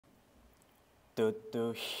từ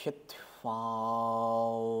từ hít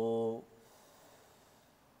vào,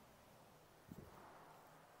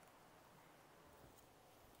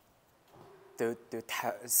 từ từ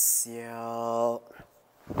thở ra,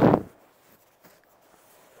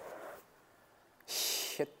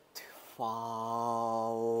 hít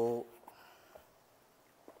vào,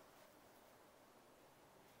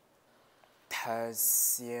 thở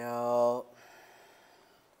ra.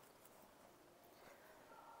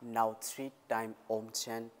 Now 3 times Om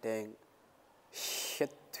chanting. Hít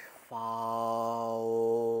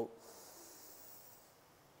vào,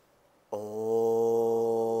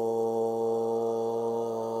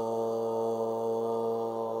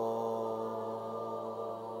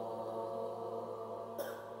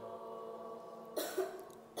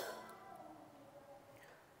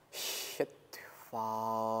 hít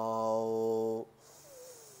vào,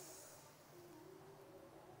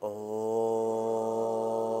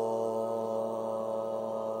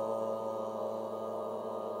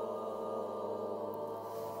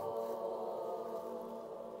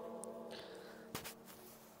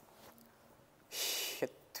 hít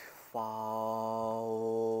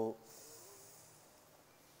vào,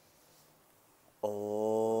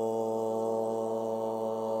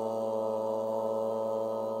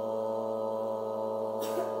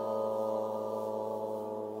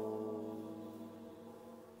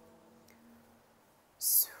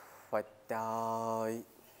 xoay tay,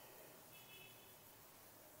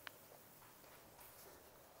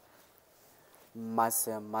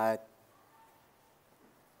 massage mặt,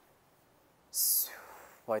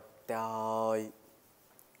 xoay tay,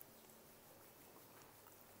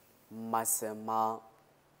 massage mặt,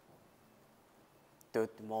 tout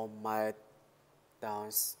moment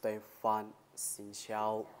dans Stéphane. Xin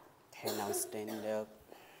chào, thế nào stand up.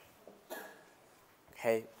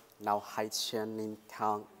 Okay, now high chin in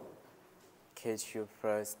tongue. Catch you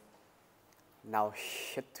first. Now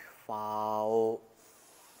hít vào,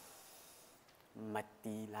 mặt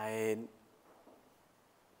đi lên,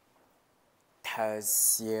 thở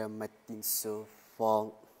ra mặt đi xuống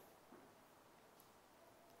phong,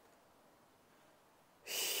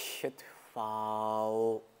 hít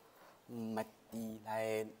vào, mặt đi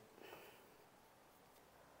lên,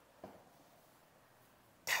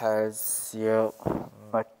 thở ra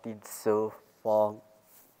mặt đi xuống phong,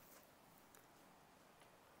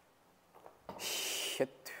 hít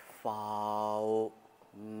vào,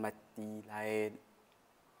 mặt đi lên,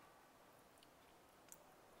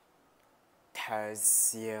 thở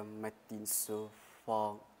ra mặt đi xuống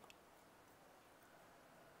phong,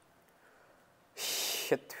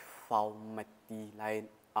 hít vào mặt đi lên.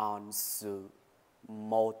 On sự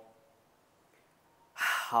 1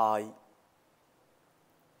 2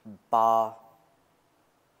 3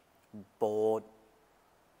 4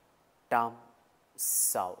 5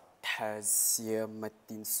 6. Thở ra mặt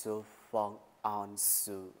đi xuống phong. On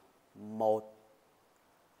sự 1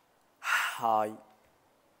 2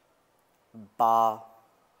 3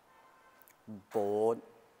 4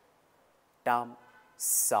 5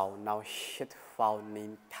 6. Now hít vào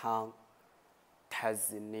nín thang, thở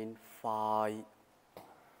ra nín phải,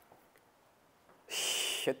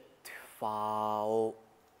 hít vào,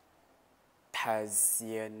 thở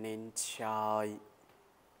ra nín trái,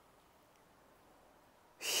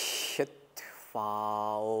 hít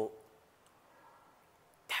vào,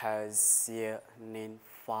 thở ra nín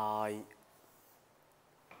phải,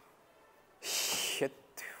 hít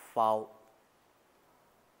vào,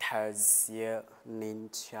 thở ra nín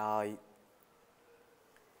trái,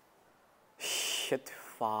 hít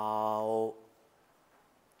vào,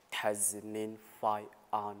 thở ra nín phải.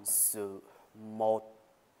 On sự 1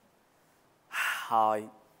 2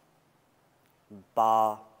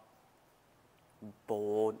 3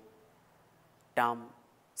 4 5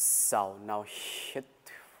 6. Now hít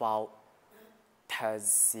vào, thở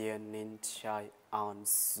ra nín trái. On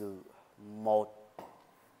sự 1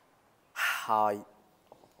 2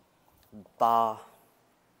 3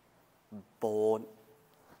 4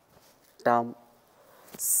 5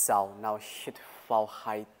 6. Now hít vào,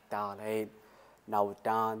 hai tay lên. Now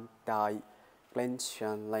đan tay lên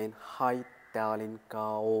chân lên, hai tay lên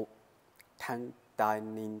cao, thẳng tay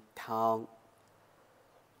nín thẳng,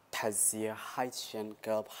 thở ra hai chân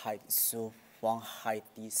gập, hai xuống phong, hai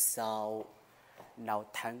đi sau. Now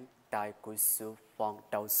thẳng tay cúi xuống phong,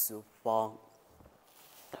 đầu xuống phong,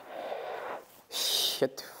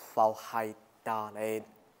 hít vào, hai tay lên.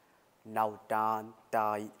 Now đan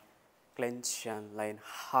tay lên chân lên,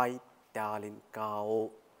 hai tay lên cao,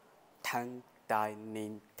 thẳng tay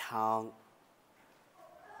nín thẳng,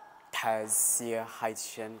 thở ra hai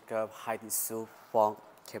chân gập, hai đi xuống phong,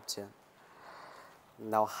 khép chân.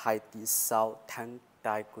 nào 2 tỷ sau tháng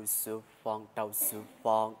đại của sư phong đầu sư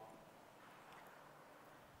phong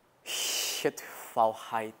hít vào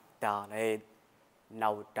 2 ta lên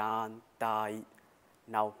nào đan tay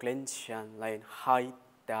nào lên chân lên 2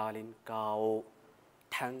 ta lên cao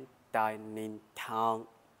tháng đại nín thang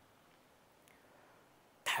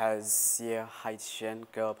thật sự 2 chân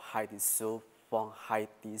gấp 2 tỷ sư phong 2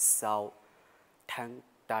 tỷ sau tháng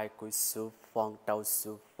đại của sư phong đầu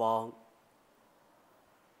sư phong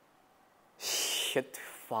hít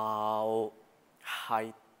vào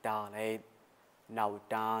 2 ta lên nào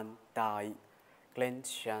đan tay lên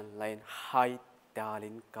chân lên 2 ta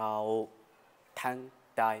lên cao tháng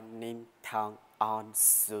đại nín thang an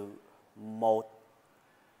sự 1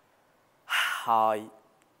 2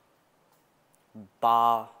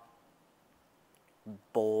 3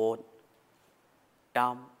 4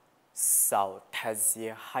 5 6 thật sự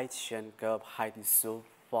 2 chân gấp 2 tỷ sư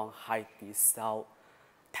phong 2 tỷ sau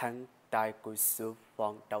tháng đại của sư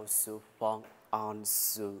phong đầu sư phong an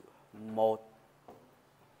sự 1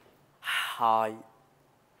 2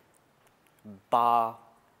 3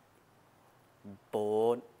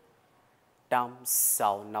 4 5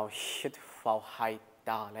 6 nào hít vào 2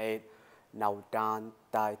 ta lên nào đan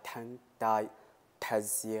tay tháng đại thật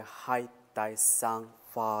sự 2 tay sang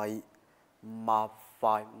phải mà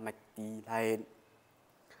phải mạch đi lên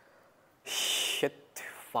hít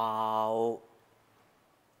vào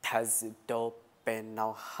thật sự đổ bên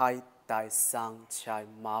nào 2 tay sang trái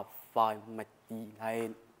mà phải mạch đi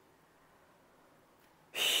lên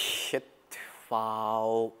hít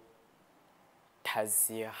vào thật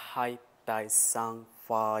sự 2 tay sang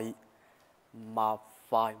phải mà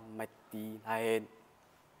phải mạch đi lên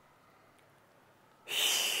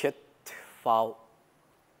hít vào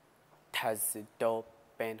thật sự đổ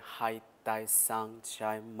bên 2 tay sang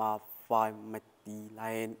trái mà phải mạch đi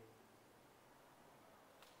lên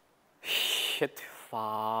hít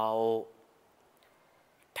vào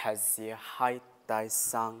thật sự 2 tay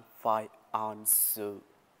sang phải an sự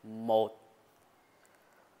 1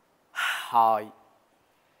 2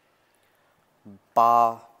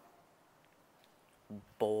 3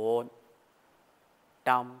 4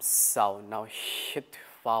 5 6 nào hít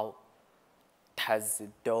vào thật sự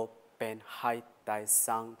đổ bên 2 tay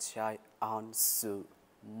sang trái an sự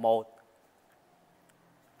 1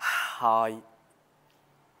 2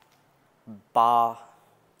 3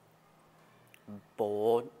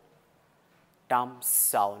 4 5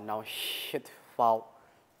 6 nào hít vào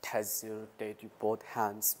thật sự để do both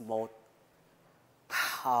hands 1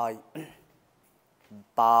 2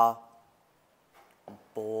 3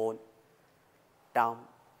 4 5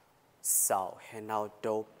 6 hãy nào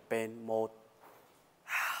đổ bên 1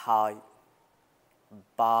 2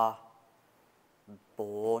 3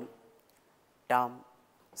 4 5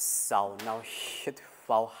 6 nào hít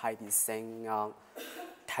vào 2 đi sang ngang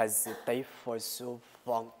thật sự tay phải sư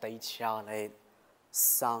phong tay trái lên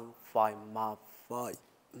sang phải mà phải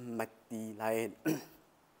mạch đi lên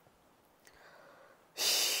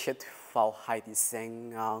hít vào 2 đi sang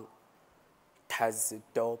ngang thật sự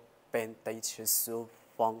đổ bên tay trái sư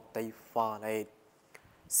phong tay phải lên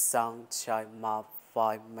sang trái mà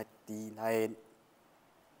phải mạch đi lên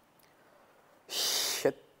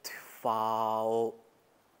hít vào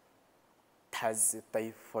thật sự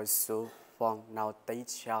tay phải sư phong nào tay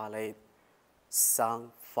trái lên sang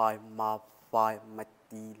phải mà phải mạch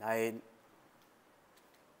đi lên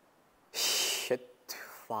hít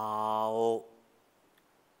vào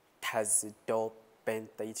thật sự đổ bên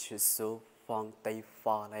tay trái sư phong tay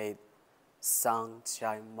phải lên sang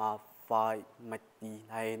trái mà phải mạch đi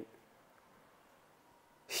lên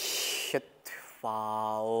hít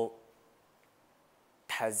vào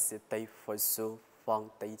thật sự tay phải sư phong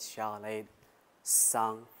tay trái lên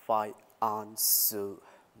sang phải an sự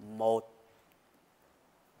 1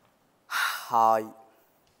 2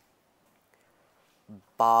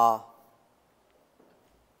 3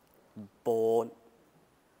 4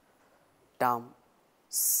 5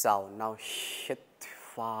 6 nào hít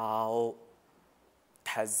vào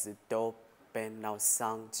thật sự đổ bên nào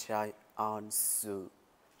sang trái an sự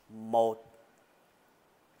 1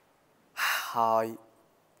 2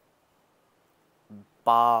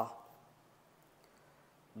 3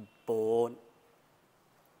 4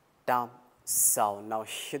 5 6 nào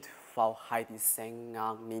hít vào 2 đi sang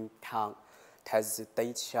ngang nín thang thật sự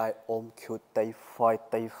tay trái ôm cute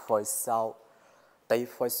tay phải sau tay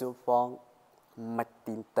phải sư phong mạch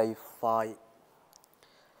tin tay phải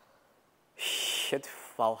hít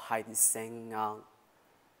vào 2 đi sang ngang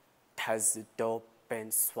thật sự đổ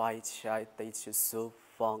bên xoay trái tay trái sư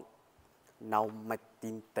phong nào mạch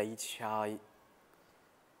tin tay trái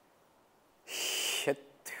hít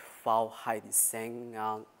vào hai đi sáng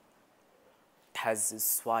ngang thay sự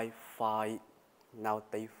xoay phai nào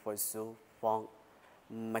tay phải số phong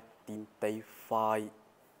mất tin tay phải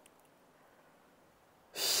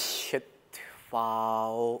hít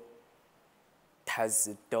vào thay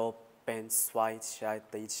sự đổ bên xoay trái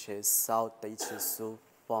tay chế sau tay chế số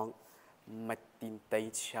phong mất tin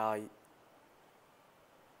tay trái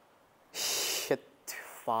hít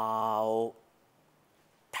vào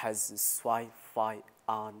thay sự xoay phai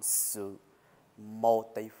an sự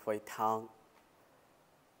một tay phải thang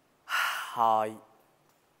hai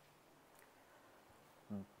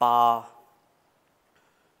ba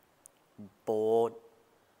bốn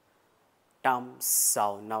năm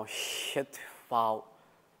sáu nào hít vào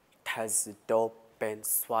thay sự đổ bên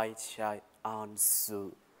xoay trái an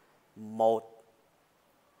sự một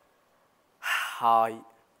hai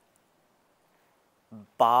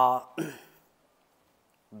ba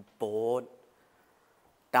bốn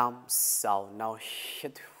năm sáu nào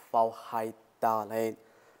hít vào hai ta lên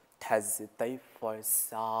thay sự tay phải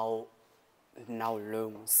sau nào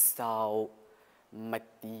lưng sau mất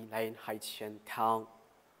đi lên hai chân thang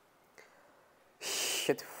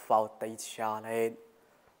hít vào tay trái lên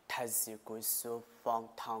thay sự cúi xuống phong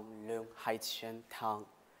thang lưng hai chân thang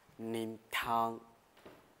nín thang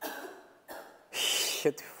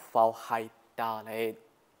hít vào hai ta lên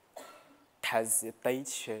thay sự tay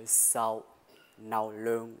trái sau nào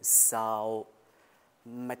lưng sau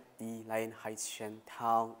mất đi lên hai chân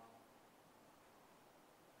thang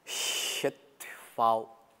hít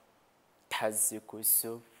vào thay sự cúi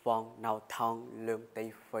xuống phong nào thang lưng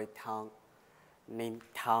tay phải thang nín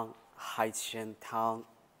thang hai chân thang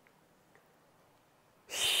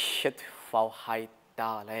hít vào hai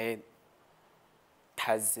ta lên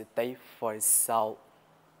thay sự tay phải sau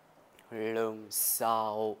lưng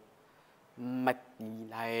sau mất đi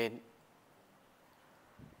lên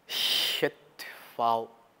hít vào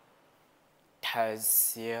thay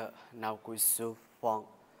sự nào cúi xuống phong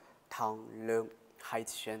thang lưng hai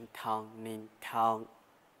chân thang nín thang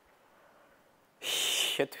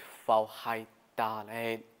hít vào hai ta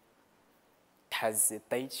lên thay sự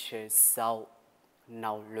tay trái sau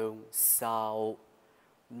nào lưng sau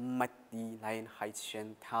mất đi lên hai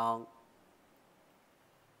chân thang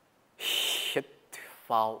hít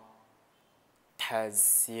vào thay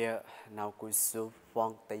sự nào cúi xuống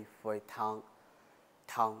phong tay phải thang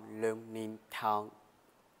thang lưng nín thang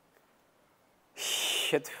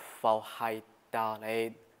hít vào hai ta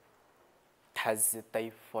lên thay sự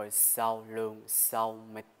tay phải sau lưng sau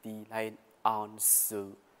mất đi lên an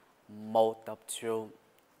sự một tập trung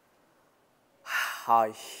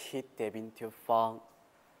hai hít để bình thường phong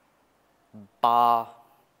ba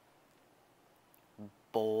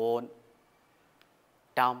bốn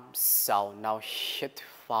năm sáu nào hít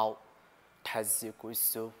vào thay sự cúi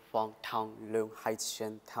xuống phong thang lưng hai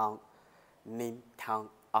chân thang nín thang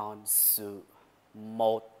an sự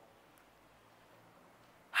một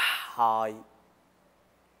hai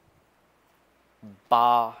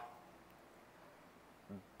ba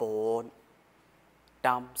bốn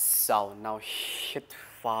năm sáu nào hít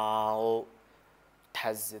vào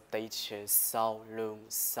thay sự tay trái sau lưng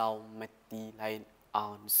sau mất đi lên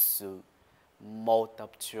an sự một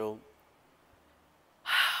tập trung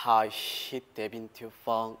hai hít để bình thường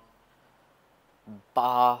phong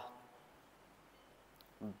ba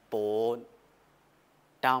bốn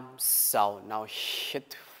năm sáu nào hít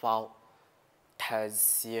vào thay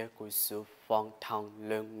sự cúi xuống phong thang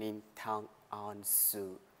lưng nín thang an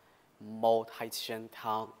sự một hai chân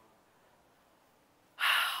thang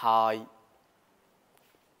hai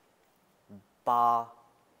ba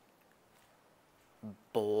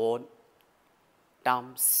bốn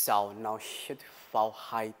năm sáu nào hít vào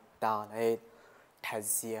hai ta lên thay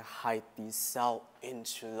sự hai tí sau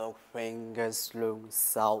interlock fingers lưng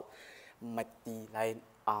sau mất đi lên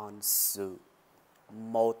an sự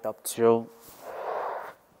một tập trung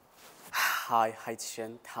hai hai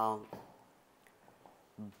chân thang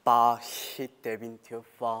ba hít để bình thường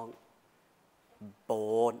phong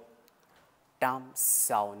bốn năm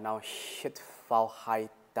sáu nào hít vào hai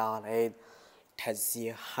ta lên thay sự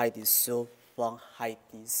hai tí số phong hai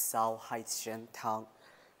tí sau hai chân thang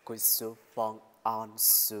cúi xuống phong an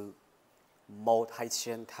sự một hai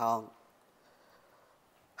chân thang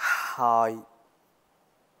hai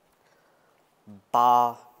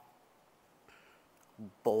ba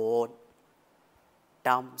bốn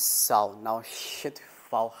năm sáu nào hít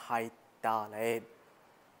vào hai ta lên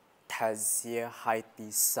thay sự hai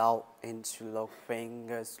tí sau interlock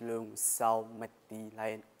fingers lưng sau mất đi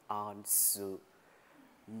lên an sự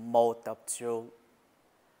một tập trung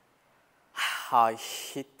hai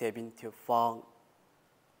hít để bình thường phong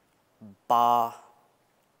 3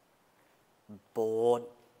 4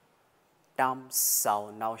 5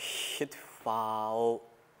 6 nào hít vào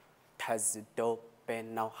thật sự đô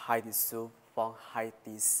bên nào hai đi xuống phong hai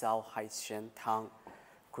đi sau hai chiến thắng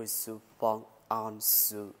cuối xuống phong an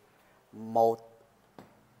sự 1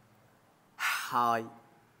 2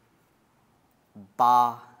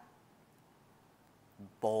 3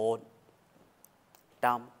 4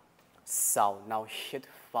 5 6 nào hít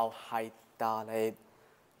vào hai ta lên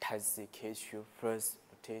thật sự khi you first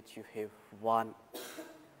rotate you have 1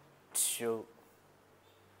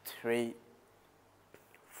 2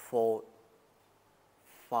 3 4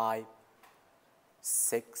 5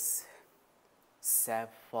 6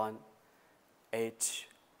 7 8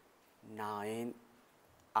 9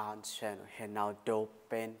 and 10 and now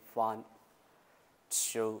open 1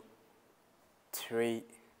 2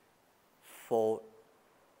 3 4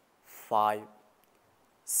 5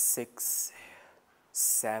 6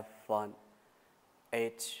 7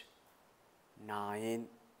 8 9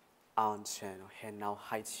 and 10 and now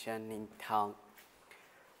hai chân ninh thang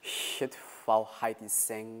hít vào hai đi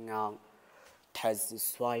sen ngang thật sự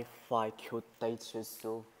xoay phải cứu tay chưa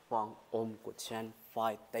số vang ôm của chân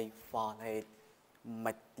phải tay phải lên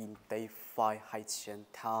mặt tin tay phải hai chân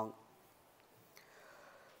thang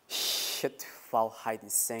hít vào hai đi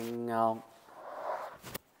sen ngang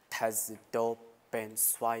thật sự đổ bên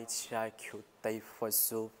xoay trái cứu tay phải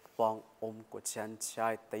số vang ôm của chân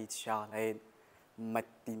trái tay trái lên mặt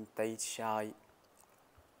tin tay trái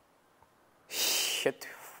hít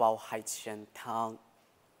vào hai chân thang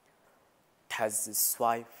thật sự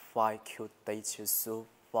xoay phải cứu tay chưa số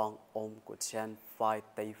vang ôm của chân phải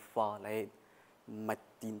tay phải lên mặt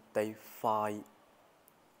tin tay phải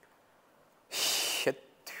hít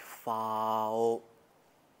vào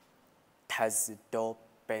thật sự đổ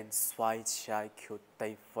bên xoay trái cứu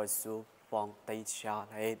tay phải số vang tay trái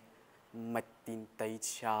lên mặt tin tay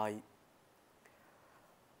trái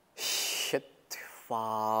hít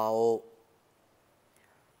vào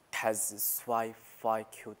thật sự xoay phải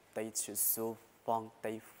cứu tay chưa số vang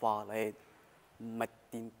tay phải lên mặt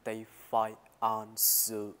tin tay phải an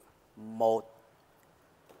sự 1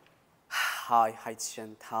 2 hai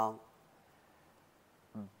chân thang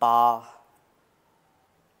 3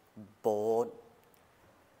 4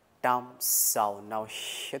 5 6 nào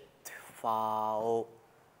hít vào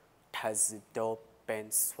thật sự đổ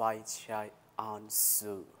bên xoay trái an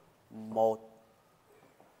sự 1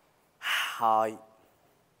 2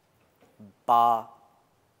 3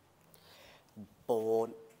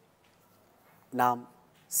 4 5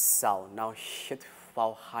 6 nào hít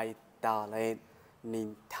vào hai ta lên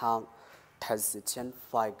ninh thang thật sự chân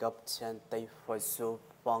phải gấp chân tay phải xuống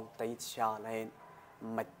vòng tay trái lên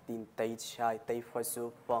mặt tin tay trái tay phải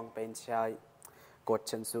xuống vòng bên trái cột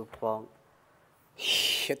chân xuống vòng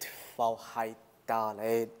hít vào hai ta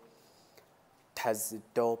lên thật sự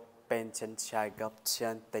đổ bên chân trái gấp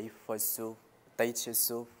chân tay phải xuống tay trái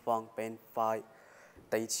xuống vòng bên phải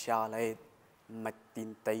tay trái lên mặt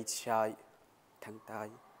tin tay trái thẳng tay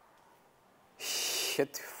hít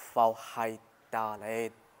vào hai ta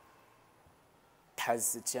lên thật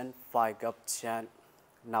sự chân phải gấp chân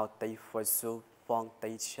nào tay phải xuống vòng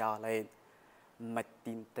tay trái lên mặt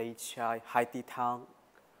tin tay trái hai tí thang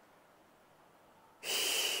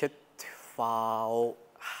hít vào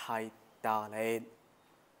hai ta lên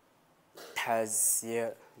thật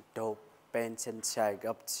sự đổ bên chân trái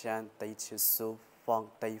gấp chân tay trái xuống vòng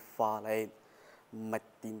tay phải lên mặt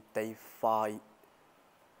tin tay phải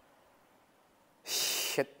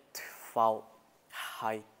hít vào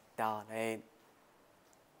hai ta lên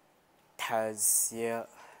thật sự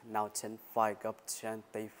nào chân phải gấp chân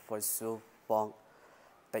tay phải xuống vòng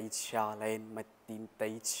tay trái lên mặt tin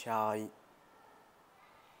tay trái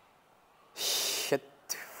hít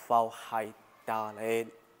vào hai ta lên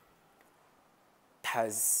thật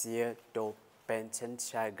sự đổ bên chân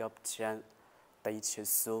trái gấp chân tay trái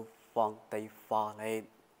xuống vòng tay phải lên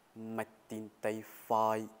mặt tin tay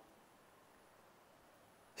phải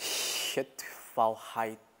hít vào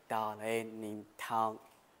hai ta lên ninh thang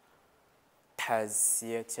thật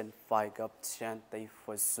sự chân phải gấp chân tay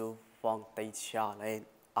phải xuống vòng tay trái lên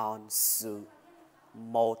an sự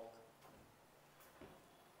 1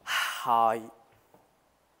 2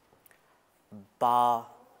 3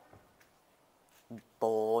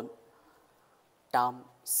 4 5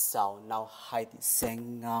 6 nào hai đi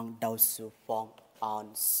sen ngang đầu xuống vòng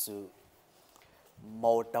an sự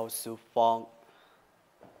 1 đầu xuống vòng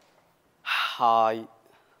 2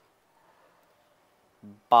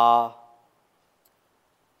 3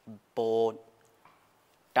 4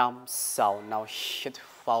 5 6 nào hít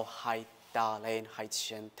vào hai ta lên hai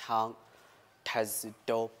chân thang thật sự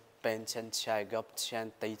đổ bên chân trái gấp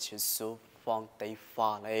chân tay chữ số phong tay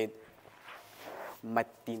phải lên mặt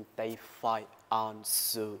tin tay phải an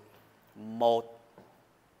sự 1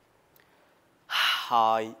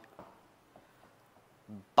 2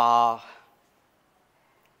 3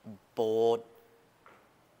 4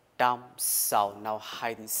 5 6 nào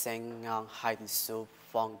 2 thì sen ngang 2 thì số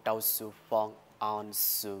phong đầu số phong an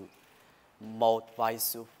sự 1 vai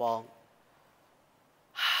số phong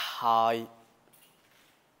 2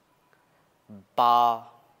 3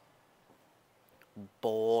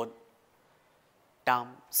 4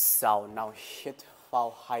 5 6 nào hít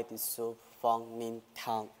vào 2 thì số phong nín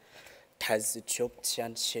thẳng thật sự chụp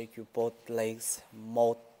chân shake your both legs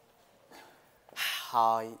 1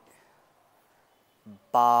 2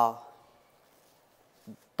 3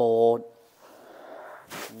 4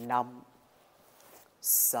 5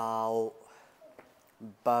 6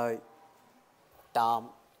 7 8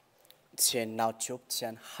 chân nào chụp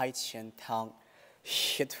chân hai chân thẳng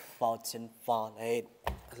hít vào chân phải lên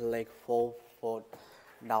leg forward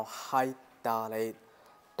nào hai ta lên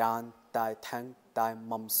đan tay thẳng tay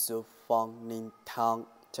mầm số phong nín thẳng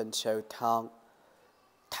chân chéo thẳng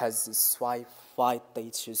thật sự xoay vai tay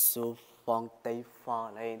chữ số phong tay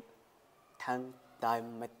phải lên thẳng tay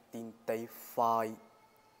mặt tin tay phải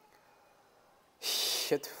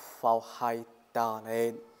hít vào hai ta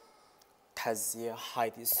lên thật sự hai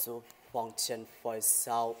thì số phong chân phải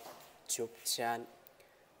sau chụp chân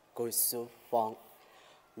cúi số phong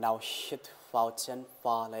nào hít vào chân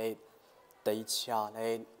phải lên tay trái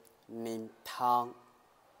lên nín thẳng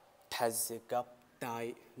thật sự gấp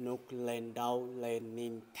tay nút lên đầu lên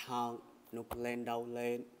nín thẳng nút lên đầu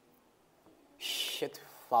lên hít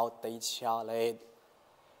vào tay trái lên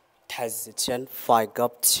thật sự chân phải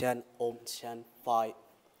gấp chân ôm chân phải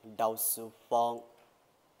đầu số phong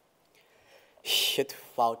hít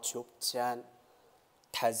vào chụp chân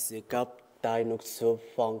thật sự gấp tay nút số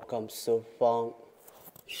phong cầm số phong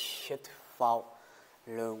hít vào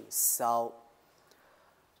lưng sau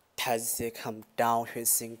thật sự cầm đau huyết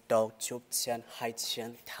sinh đầu chụp chân hai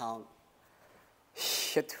chân thẳng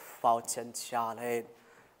hít vào chân trái lên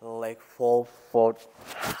leg forward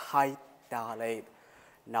hai ta lên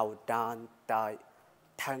nào đan tay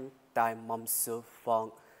thẳng tay mầm số phong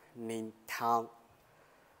nín thẳng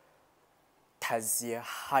thật sự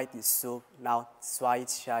hai thì số nào xoay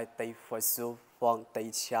trái tay phải số phong tay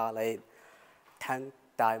trái lên thẳng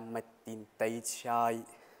tay mặt tin tay trái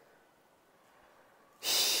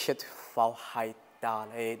hít vào hai ta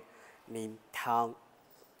lên nín thẳng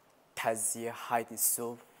thật sự hai thì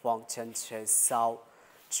số phong chân trái sau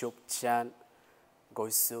chụp chân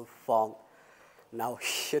gối số phong nào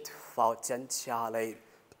hít vào chân trái lên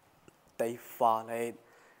tay phải lên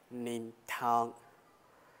nín thẳng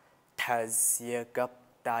thật sự gấp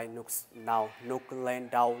tay nào nút lên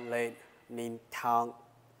đầu lên nín thẳng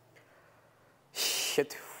hít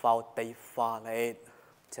vào tay phải lên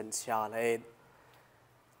chân trái lên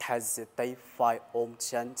thật sự tay phải ôm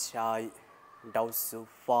chân trái đầu số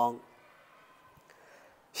phong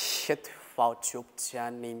hít vào chụp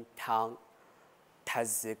chân nín thẳng thật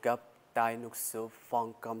sự gấp tay nút số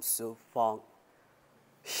phong cầm số phong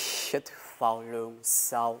hít vào lưng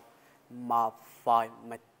sau mà phải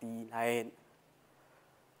mặt đi lên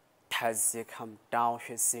thật sự cầm đau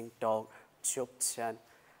huyết sinh đầu chụp chân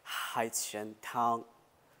hai chân thẳng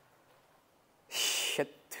hít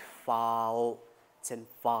vào chân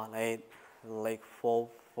phải lên leg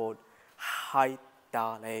forward hai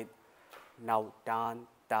ta lên nào đan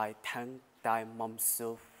tay thẳng tay mầm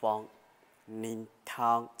số phong nín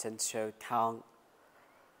thẳng chân chéo thẳng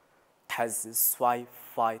thật sự xoay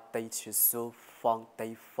vai tay chữ số phong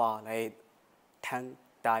tay phải lên thẳng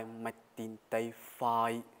tay mặt tin tay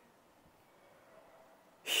phải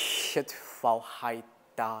hít vào hai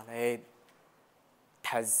ta lên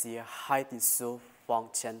thật sự hai thì số phong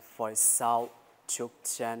chân phải sau chụp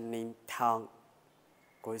chân nín thẳng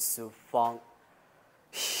cúi số phong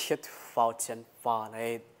hít vào chân phải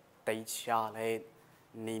lên tay trái lên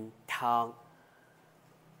nín thẳng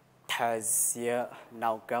thật sự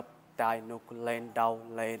nào gấp tay nút lên đầu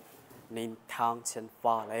lên nín thẳng chân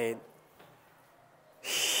phải lên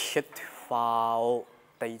hít vào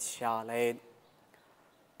tay trái lên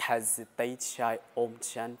thật sự tay trái ôm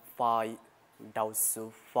chân phải đầu số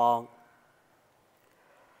phong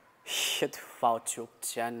hít vào chụp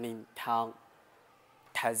chân nín thẳng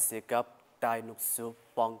thật sự gấp tay nút số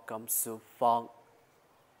phong cầm số phong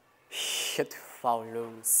hít vào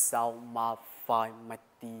lưng sau mà phải mặt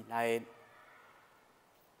đi lên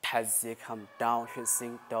thật sự cầm đau huyết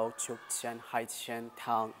sinh đầu chụp chân hai chân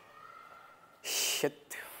thẳng hít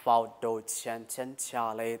vào đôi chân chân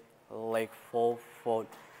trái lên leg forward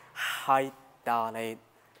hai ta lên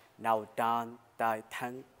nào đan tai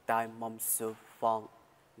thân tai mầm su phong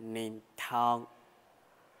nín thang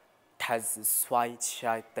thật xoay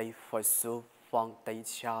trái tay phải su phong tay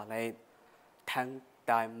cha lên thân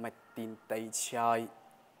tai mặt tin tay trái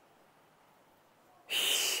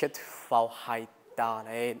hít vào hai ta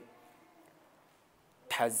lên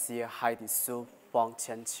thật dễ hai đi su phong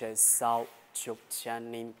chân chơi sau chụp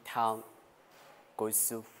chân nín thang cúi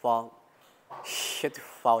su phong hít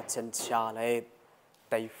vào chân cha lên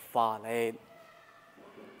tay phải lên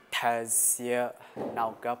thật dễ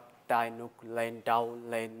nào gấp tay nút lên đầu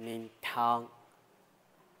lên nín thang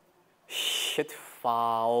hít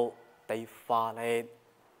vào tay phải lên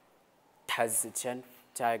thật dễ chân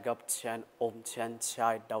trái gấp chân ôm chân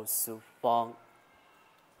trái đầu su phong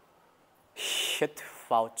hít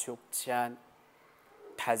vào chụp chân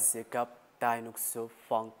thật dễ gấp tay nút su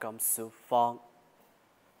phong cầm su phong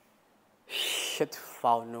hít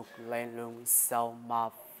vào nút lên lưng sau mà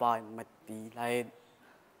phải mặt đi lên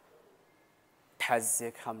thật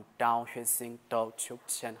dễ cầm đau huyết sinh đầu chụp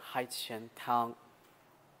chân hai chân thang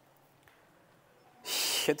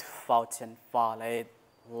hít vào chân phải lên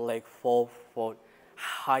leg forward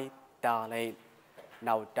hai ta lên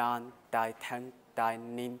nào đan tai thân tai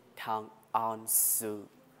nín thang an sự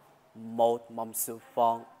một mầm su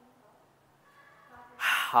phong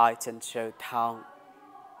hai chân chơi thang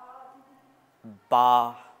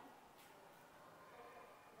ba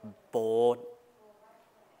bốn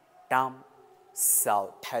năm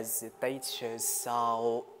sáu thật dễ tay chơi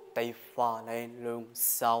sau tay phải lên lưng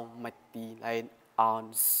sau mặt đi lên an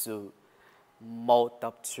sự một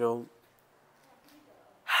tập trung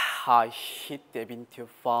hai hít để bình thường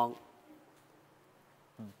phong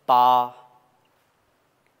ba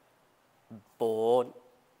bốn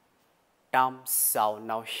năm sáu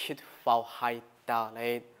nào hít vào hai ta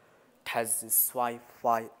lên thật dễ xoay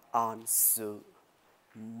vai an sự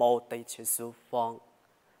một tay chơi su phong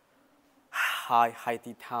hai hai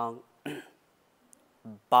đi thang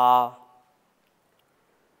ba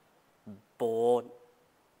bốn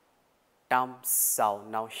năm sáu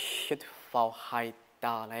nào hít vào hai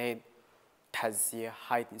ta lên thật dễ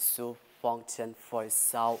hai đi su phong chân phải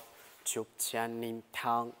sau chụp chân nín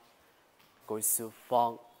thang cúi su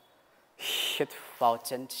phong hít vào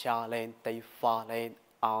chân trái lên tay phải lên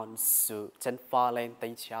an sự chân phải lên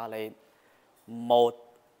tay trái lên một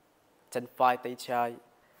chân phải tay trái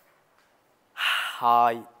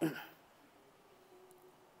hai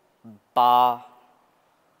ba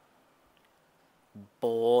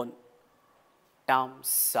bốn năm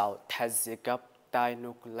sáu thật dễ gấp tay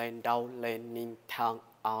nút lên đầu lên nín thang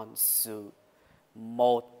an sự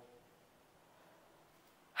một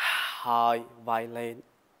hai vai lên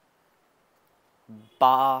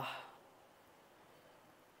ba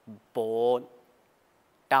bốn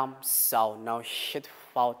năm sáu nào hít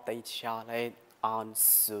vào tay trái lên an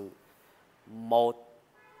sự một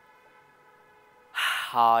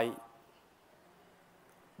hai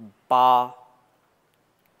ba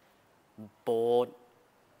bốn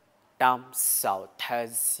năm sáu thật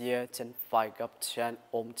dễ chân phải gấp chân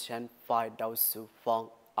ôm chân phải đầu su phong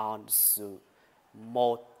an sự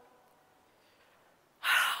một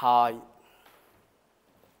hai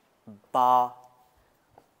ba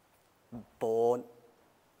bốn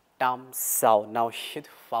năm sáu nào hít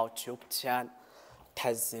vào chụp chân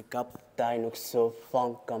thật dễ gấp tay nút su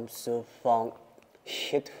phong cầm su phong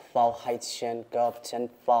hít vào hai chân gấp chân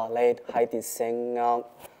phải lên hai đi sen ngang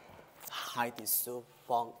hai đi su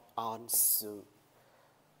phong an sự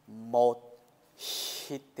một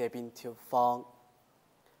hít để bình thường phong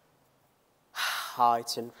hai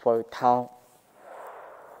chân phải thang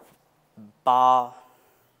ba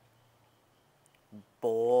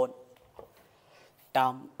bốn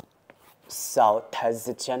năm sáu thật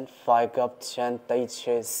dễ chân phải gấp chân tay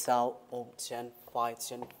chơi sau ôm chân phải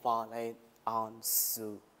lên an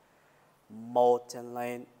sự một chân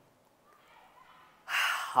lên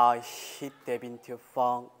hai hít để bình thường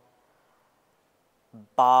phong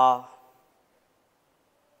ba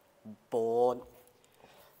bốn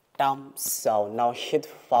năm sáu nào hít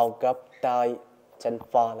vào gấp tay chân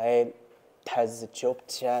phải lên thật dễ chụp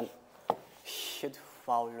chân hít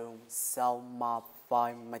vào lưng sau mà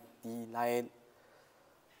phải mặt đi lên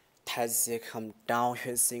thật dễ cầm đau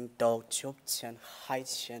huyết sinh đầu chụp chân hai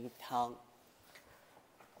chân thang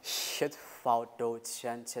hít vào đầu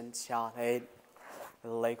chân chân trái lên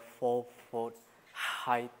leg forward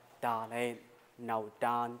hai ta lên nào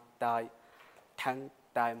đan tai thân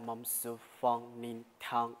tai mầm su phong nín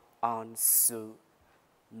thang an sự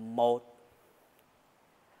một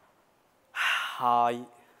hai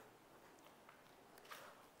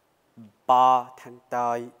ba thân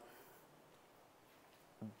tai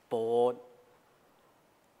 4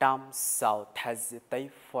 tam sáu thay tây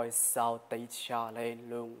phơi sáu tây cha lên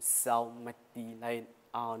lung sáu mất đi lên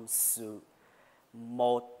an sự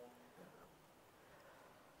 1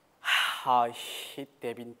 2 hít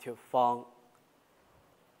để bình thường phong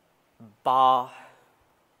 3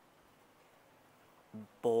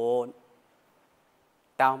 4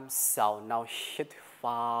 tam sáu nào hít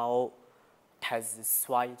vào thay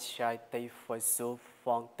xoay trái tây phơi số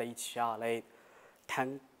phong tây cha lên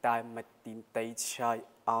thắng đại mất đi tây trái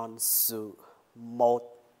an sự 1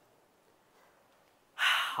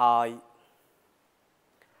 2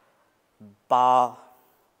 3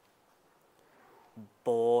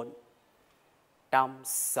 4 tam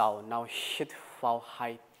sáu nào hít vào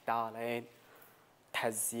hai ta lên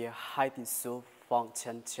thay hai tỷ số phong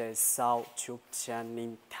chân chế sáu chục chân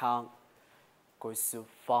ninh thang của số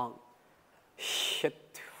phong hít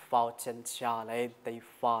vào chân cha lên tay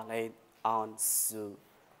phải lên an sự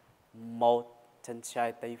 1 chân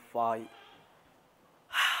trái tay phải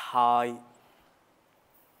 2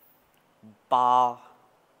 3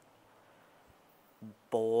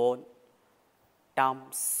 4 tam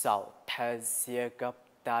sáu thay gấp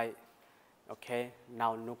tay. Ok,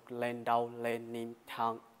 nào nút lên đầu lên nín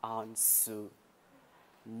thang an sự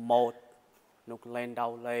 1 nút lên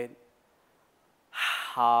đầu lên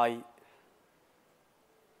 2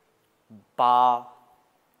 3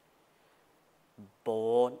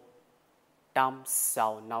 4 tam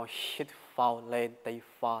sáu nào hít vào lên tay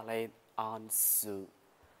phải lên an sự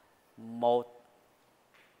 1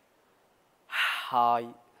 2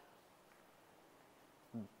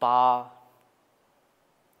 3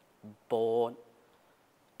 4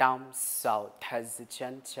 tam sáu thay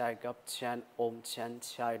chân trái gấp chân ôm chân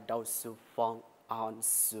trái đầu sự phong an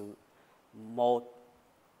sự 1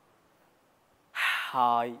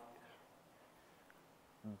 2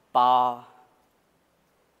 3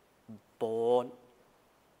 4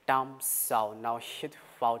 tam sáu nào hít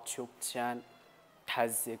vào chục chân thay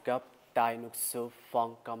gấp tay nút sự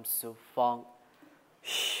phong cầm sự phong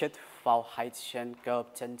hít vào hai chân gấp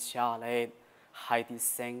chân cha lên hai đi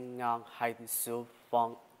sen ngang hai đi sự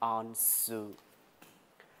phong an sự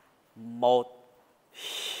 1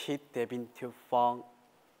 hít để bình thường phong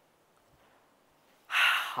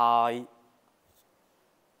 2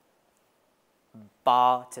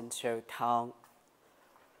 3 chân chiều thang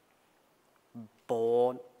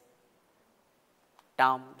 4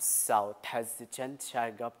 tam sáu thay chân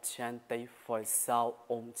trái gấp chân tay phải sáu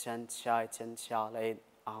ôm chân trái chân cha lên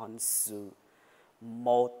an sự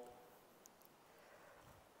 1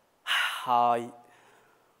 2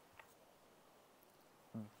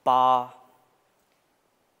 3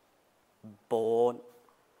 4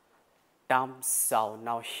 tam sáu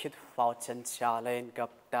nào hít vào chân cha lên gấp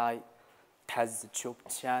tay thay chụp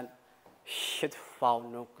chân hít vào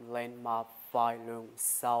nút lên mà phải lưng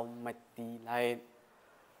sau mất đi lên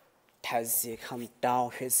thay come down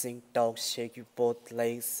hissing dog shake your both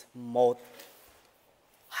legs 1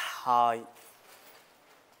 2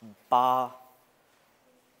 3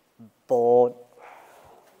 4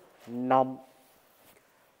 5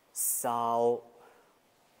 6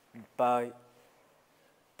 7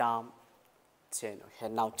 8 trên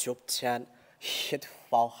hẹn nào chụp chân hít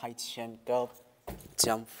vào hai chân gấp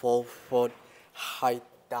jump forward hai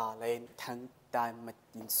ta lên thắng tay mất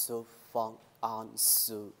đi số phong an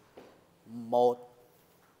sự 1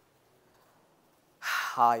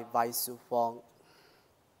 2 vai số phong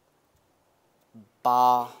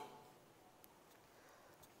 3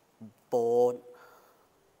 4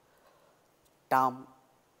 tam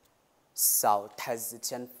sáu thay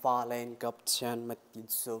chân pha lên gấp chân mất đi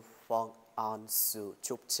số phong an sự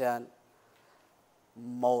chụp chân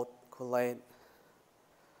 1 lên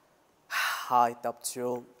 2 tập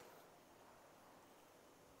trung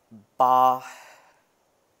 3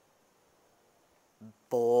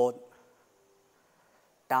 4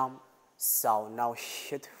 tam sáu nào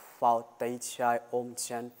hít vào tay trái ôm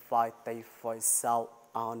chân phải tay phải sau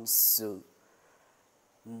an sự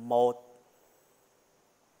 1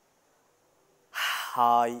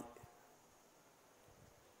 2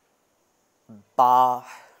 3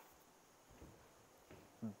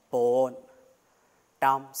 4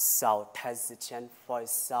 tam sáu thay chân phải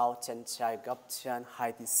sau chân trái gấp chân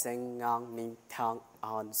hai đi sen ngang nín thang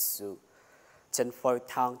an sự chân phải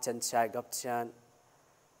thang chân trái gấp chân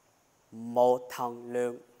 1 thang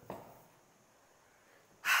lưng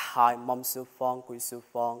 2 mâm số phong quỳ số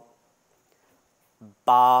phong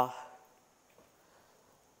 3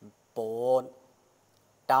 4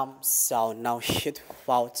 tam sáu nào hít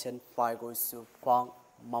vào chân phải của số phong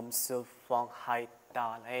mâm số phong hai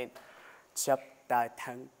ta lên chấp tay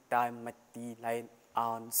thắng tay mất đi lên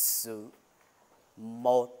an sự.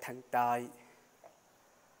 1 tháng tay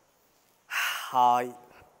 2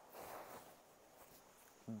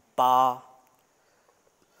 3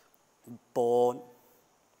 4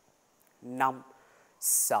 5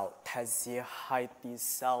 6 thay chia 2 tí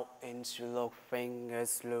sau interlock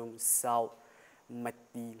fingers lưng sau mặt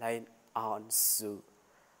đi lên an sự.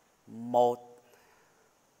 1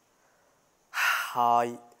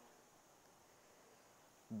 2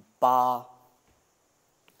 3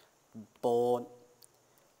 4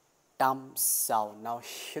 5 6 nào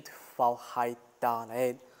hít vào 2 ta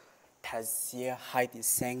lên thay chia 2 tí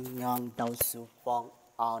sang ngang đầu su phong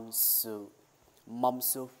an sự. Mâm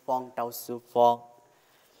su phong đầu su phong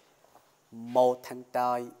 1 tháng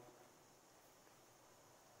tay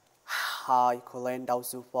 2 khô lên đầu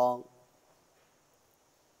su phong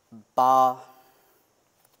 3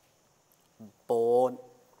 4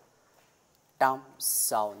 5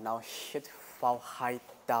 6 nào hít vào 2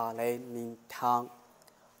 ta lên ninh thang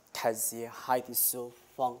thay chia 2 tí su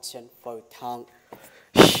phong chân vào thang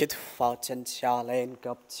hít vào chân cha lên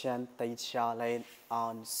gập chân tay cha lên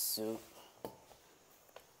an sự.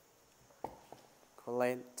 Khô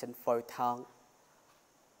lên chân vào thang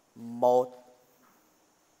 1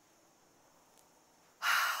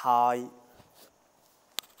 2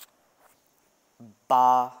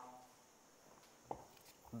 3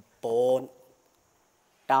 4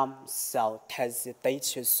 5 6 thay chia tay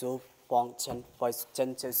chia su phong chân phải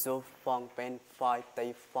chân chia su phong bên phải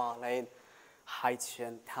tay phải lên 2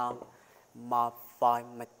 chân thang mà phải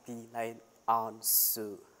mặt đi lên an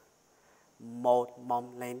sự. 1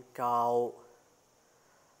 mông lên cao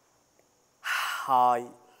 2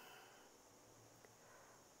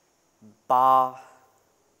 3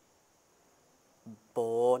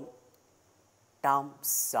 4 5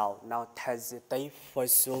 6 nào thay chia tay phải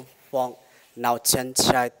su phong nào chân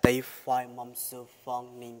trái tay phải mâm su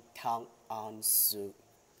phong ninh thang an sự.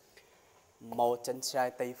 1 chân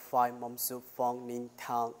trái tay phải mâm su phong ninh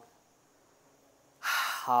thang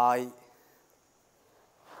 2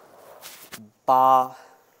 3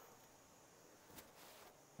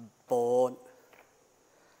 4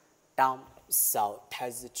 5 6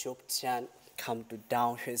 thay chia chúc chân come to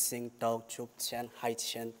down facing dog chúc chân 2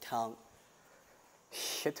 chân thang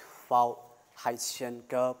hít vào 2 chân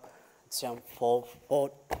gấp chân forward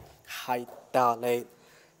 2 ta lên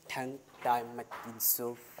thang tay mặt in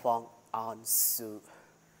su phong an sự.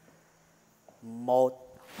 1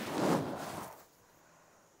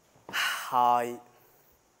 2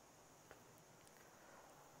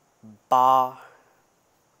 3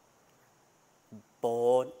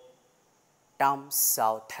 4 5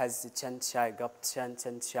 6 thay chia chân trái gấp chân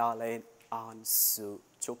cha lên an sự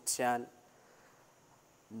chúc chân.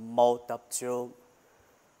 1 tập trung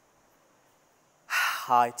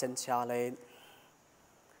 2 chân cha lên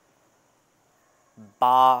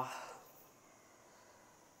 3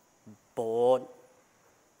 4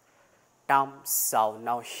 5 6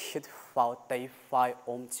 nào hít vào tay phải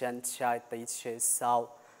ôm chân trái tay trái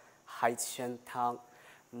sau 2 chân thang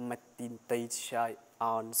mặt tin tay trái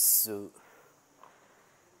an sự.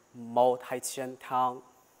 1 2 chân thang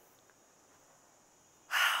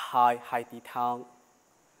 2 2 tí thang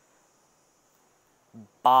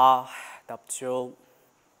 3 tập trung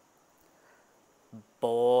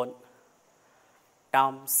 4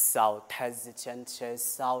 5 6 thay chia chân trái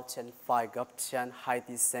sau chân phải gấp chân 2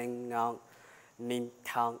 tí sang ngang ninh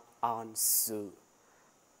thang an sự.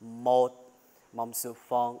 1 mâm su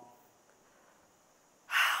phong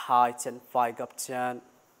 2 chân phải gấp chân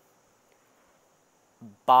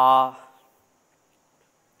 3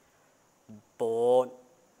 4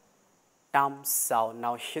 5 6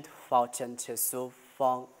 nào hít vào chân trái su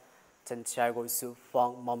phong chân trái gối su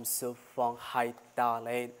phong mâm su phong 2 ta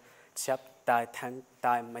lên chắp tay thẳng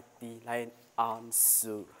tay mặt đi lên an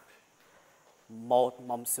sự. 1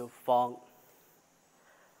 mâm su phong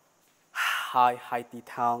 2 2 tí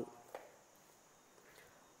thang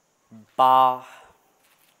 3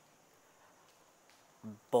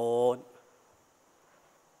 4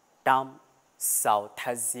 5 6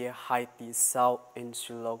 thay chia 2 tí sau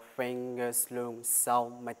interlock fingers lưng sau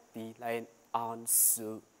mặt đi lên an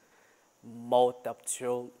sự. 1 tập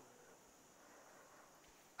trung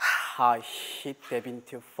 2 hít để bình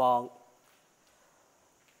thường phong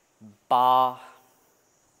 3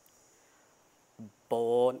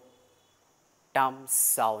 4 5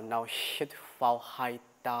 6 nào hít vào 2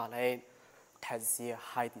 ta lên thay chia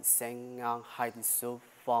 2 tí sang ngang 2 tí su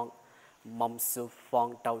phong mâm su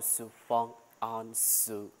phong đầu su phong an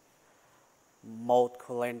sự. 1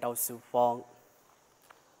 khô lên đầu su phong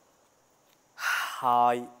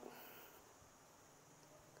 2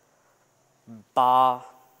 3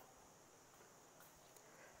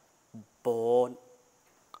 4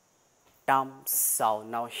 5 6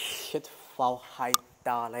 nào hít vào hai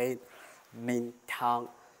ta lên nín thang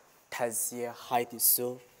thở ra hai tí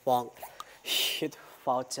số vòng hít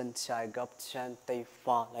vào chân trái gập chân tay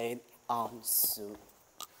phải lên ấn xuống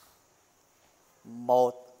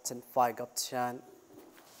 1 chân phải gập chân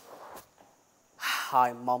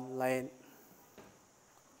 2 mông lên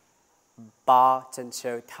 3 chân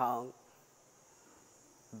trở thẳng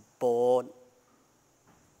 4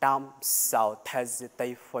 5 6 thở ra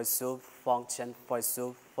tay phải xuống vòng chân phải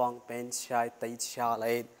xuống vòng bên trái tay trái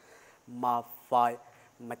lên mà phải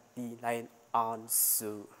mặt đi lên ấn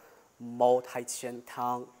xuống 1 hai chân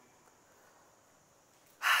thẳng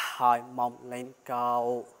 2 mông lên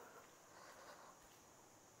cao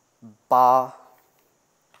 3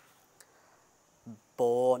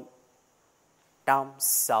 4 5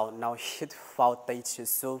 6 nào hít vào tay trái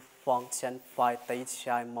xuống vòng chân phải tay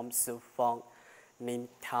trái mông xuống vòng nín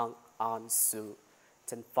thẳng ấn xuống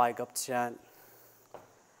chân phải gập chân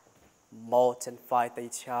 1 chân phải tay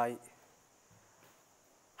trái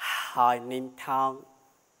 2 nín thẳng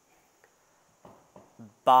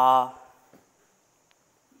 3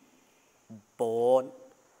 4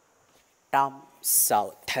 5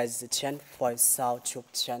 6 thở ra chân phải sau chụp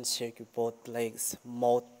chân shake both legs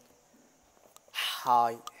 1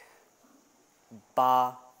 2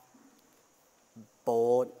 3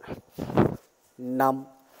 4 5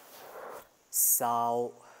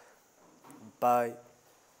 6 7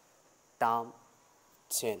 8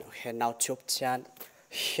 9 hít nào chụp chân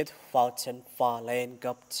hít vào chân phải lên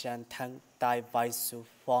gập chân thẳng tay vai xuống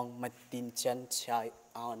vòng mặt tin chân trái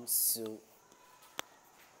ấn xuống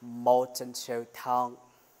 1 chân trở thẳng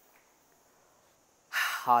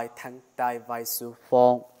 2 thẳng tay vai xuống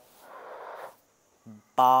vòng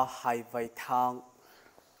 3 hai vai thẳng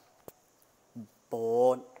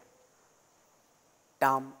 4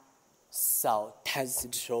 5 6 thở ra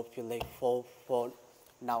drop your leg forward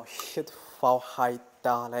nào hít vào hai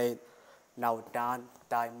ta lên nào đan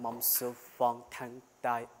tay mông xuống vòng thẳng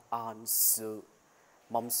tay ấn xuống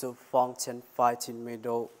mông xuống vòng chân phải trên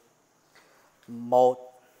middle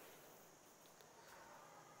 1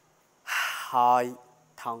 2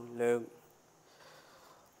 thẳng lưng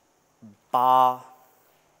 3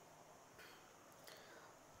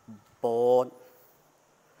 4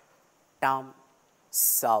 5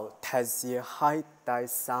 6 thở ra hai tay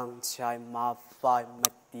sang trái má phải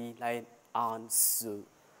mặt đi lên ấn xuống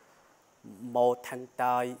 1 thẳng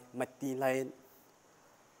tay mặt đi lên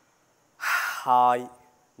 2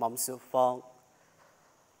 mông xuống vòng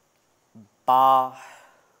 3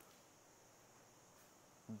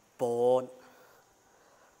 4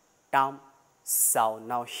 5 6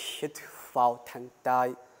 nào hít vào thẳng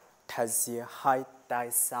tay thở ra hai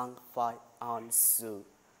tay sang phải ấn xuống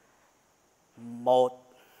 1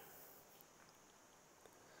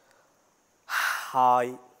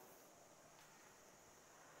 2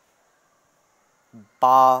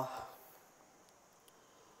 3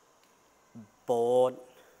 4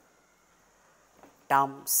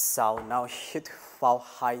 5 6 nào hít vào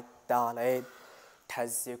hai ta lên thở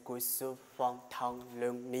ra cúi xuống vòng thẳng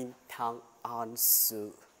lưng nín thẳng ấn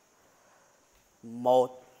xuống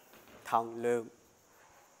 1 thẳng lưng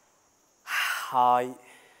 2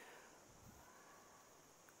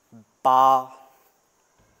 3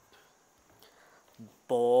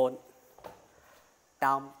 4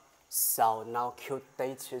 5 6 nào kéo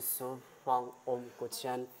tay trái xuống vòng ôm của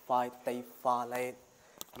chân phải tay phải lên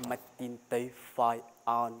mặt tin tay phải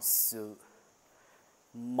ấn xuống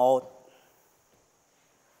 1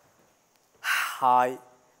 2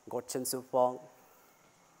 gót chân xuống vòng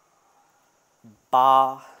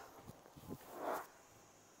 3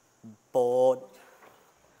 4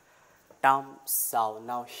 5 6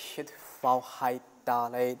 nào hít vào hai ta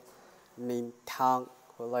lên nín thẳng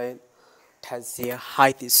lên thở ra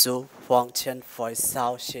hai tí số vòng chân phải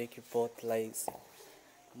sau shake both legs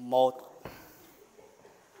 1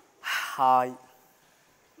 2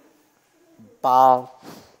 3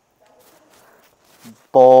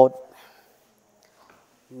 4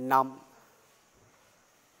 5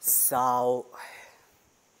 6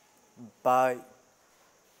 7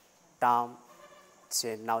 8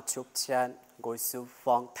 9 nào chụp chân gối xuống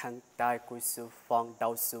vòng thẳng tay gối xuống vòng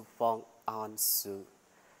đầu xuống vòng ấn xuống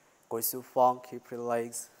gối xuống vòng keep your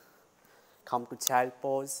legs come to child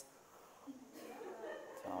pose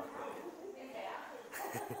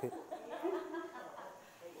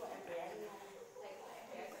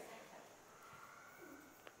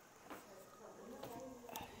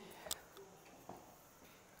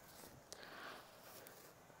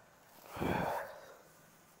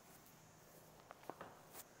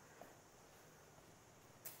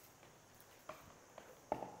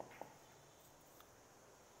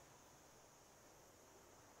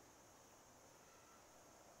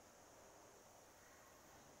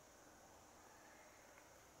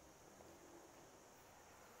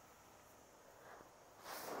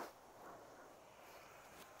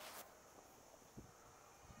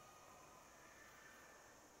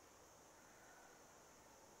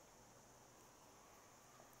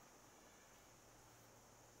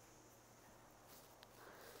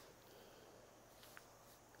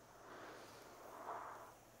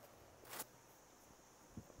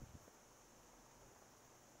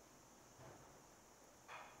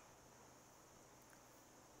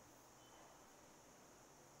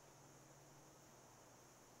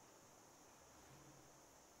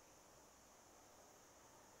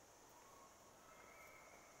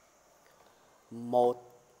một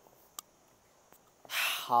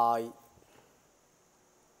hai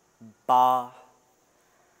ba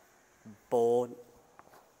bốn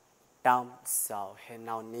năm sáu hệ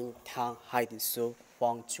nào ninh thang hai đi số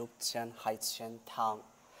phong trúc chân hai chân thang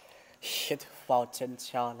hít vào chân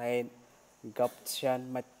cha lên gập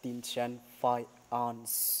chân mặt tin chân phải an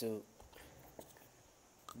sự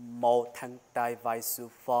một thang tay vai su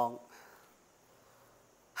phong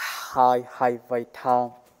hai vai thang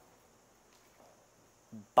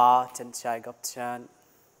ba chân trái gập chân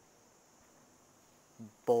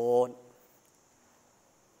bốn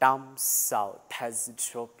năm sáu thay giữ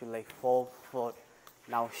chụp lại forward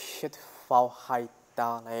nào hít vào hai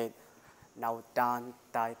ta lên nào đan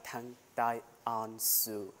tay thang tay an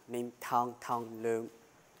sự nín thang thang lưng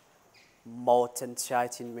một chân trái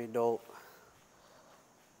 90 độ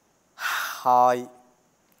hai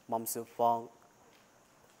mông su phong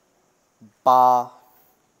ba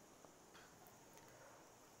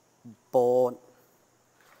bốn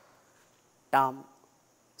năm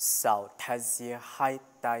sáu thay giữ hai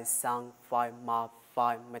tay sang vai mà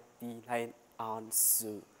vai mặt đi lên an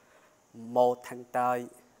sự một thang tay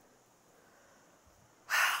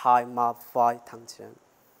hai mà vai thang chân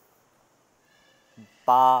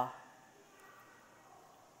ba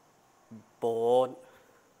bốn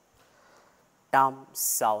năm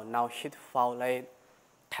sáu nào hít vào lên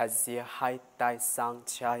thay giữ hai tay sang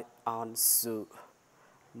trái an sự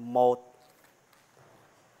một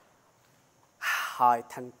hai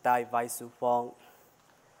thang tay vai su phong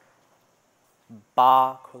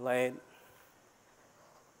ba khô lên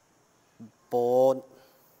bốn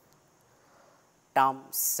năm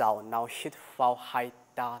sáu nào hít vào hai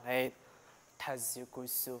ta lên thay giữ cúi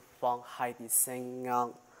su phong hai đi sang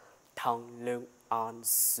ngang thẳng lưng an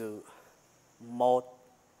sự một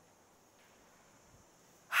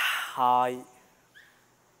hai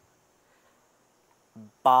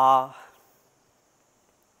ba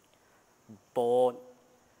bốn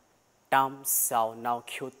năm sáu nào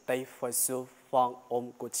khiêu tay phải su phong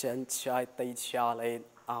ôm cổ chân trái tay cha lên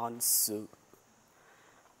an sự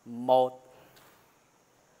một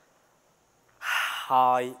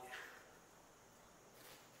hai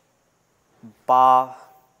ba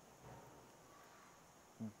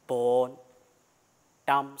bốn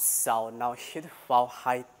năm sáu nào hít vào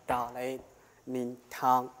hai ta lên nín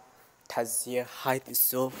thang thay giữ hai tay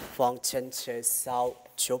su phong chân trái sau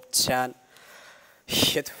chụp chân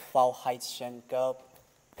hít vào hai chân gập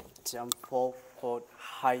chấm forward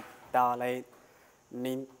hai ta lên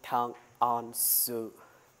nín thang an sự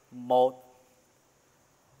một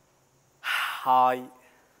hai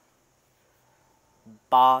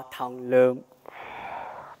ba thang lưng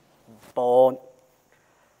bốn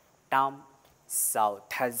năm sáu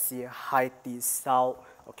thay giữ hai tay sau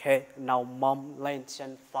ok nào mông lên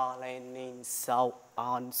chân phải lên nín sau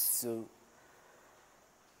an sự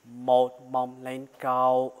một mông lên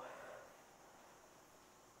cao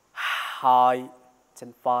hai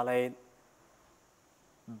chân phải lên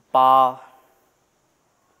ba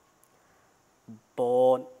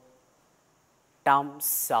bốn năm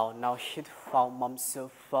sáu nào hít vào mông su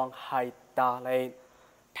phong hai ta lên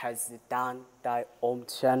thay giữ đan tay ôm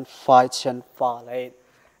chân phải lên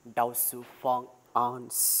đầu su phong an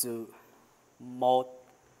sự một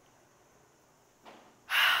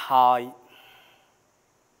hai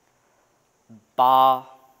ba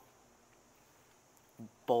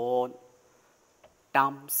bốn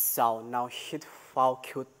năm sáu nào hít vào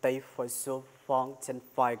khiêu tay phải su phong chân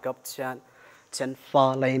phải gập chân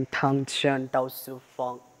phải lên thẳng chân đầu su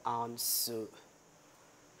phong an sự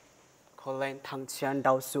khô lên thẳng chân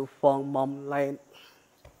đầu su phong mông lên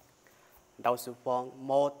đầu su phong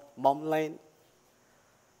một mông lên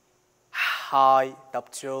hai tập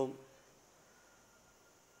trung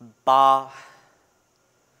ba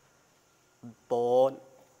bốn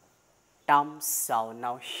năm sáu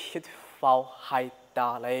nào hít vào hai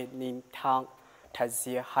ta lên nín thang thay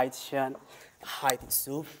giữ hai chân hai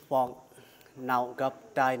su phong nào gập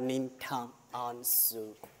tay nín thang an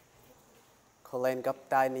sự khô lên gập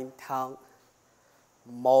tay nín thang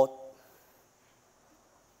một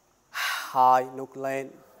hai nút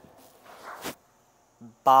lên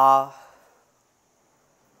ba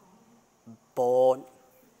bốn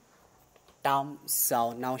năm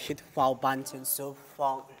sáu nào hít vào bàn chân su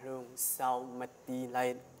phong lưng sau mặt đi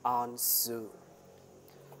lên an sự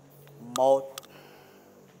một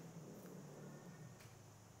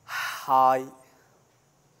hai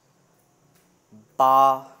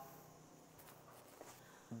ba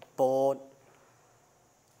bốn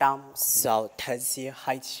năm sáu thay giữ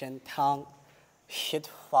hai chân thẳng hít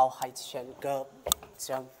vào hai chân gập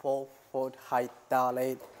chân forward hai ta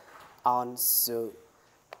lên on sự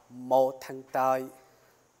một thằng tay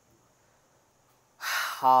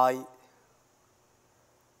hai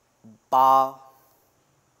ba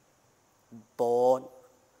bốn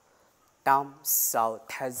năm sáu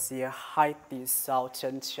thay vì hai tí sáu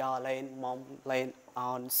chân cha lên mông lên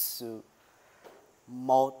on sự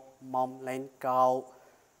một mông lên cao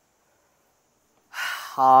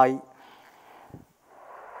hai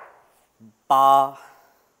ba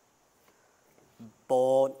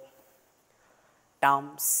bốn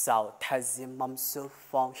năm sáu thay vì mông sự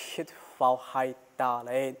phong hít vào hai ta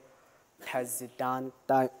lên thay vì đàn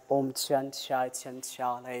tay ôm chân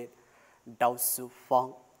cha lên đầu sự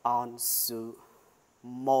phong on sự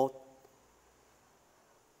một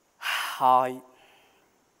hai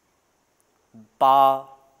ba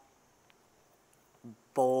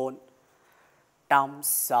bốn năm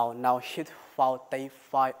sáu nào hít vào tay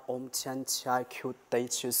phải ôm chân trái kéo tay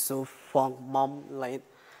chữ sự phong mông lên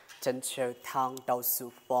chân trở thẳng đầu sự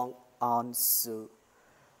phong on sự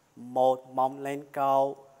một mông lên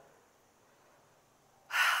cao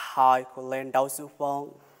hai cô lên đầu sự phong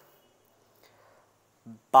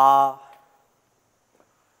ba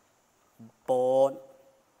bốn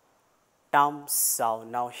năm sáu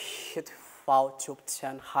nào hít vào chụp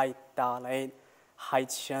chân hai ta lên hai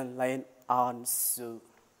chân lên on sự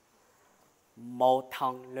một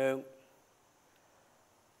thẳng lưng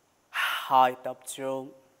hai tập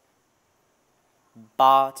trung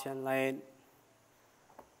ba chân lên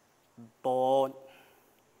bốn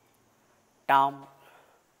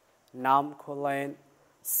năm cô lên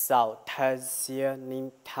sáu thay chia nín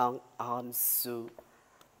thẳng on sự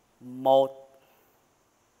một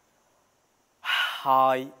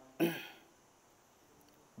hai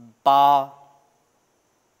ba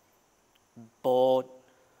bốn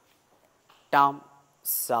năm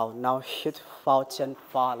sáu nào hít vào chân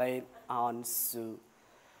phải lên on sự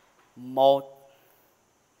một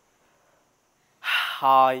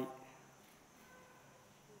hai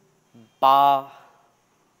ba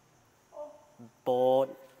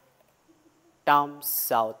bốn năm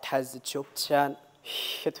sáu thay vì chụp chân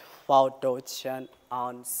hít vào đôi chân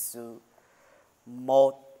on sự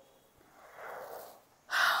một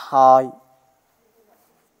hai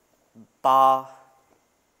ba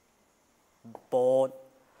bốn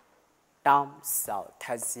năm sáu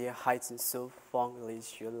thay vì hai chân sự phong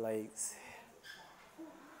release your legs.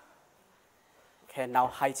 Okay, now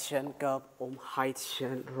hai chân gập ôm hai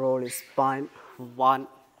chân roll your spine 1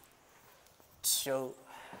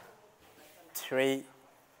 2 3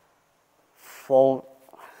 4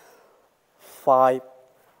 5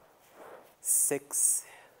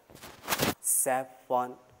 6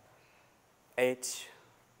 7 8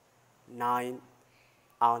 9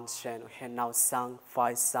 on chain. Okay, now sang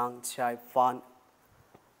phải sang trái 1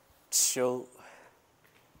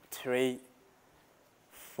 2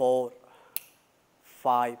 3 4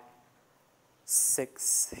 5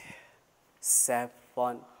 6 7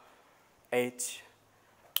 8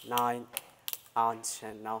 9 on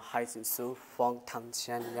chain. Now hai chân xuống phong thẳng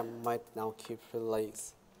chân nhắm mắt. Now keep your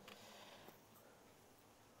legs.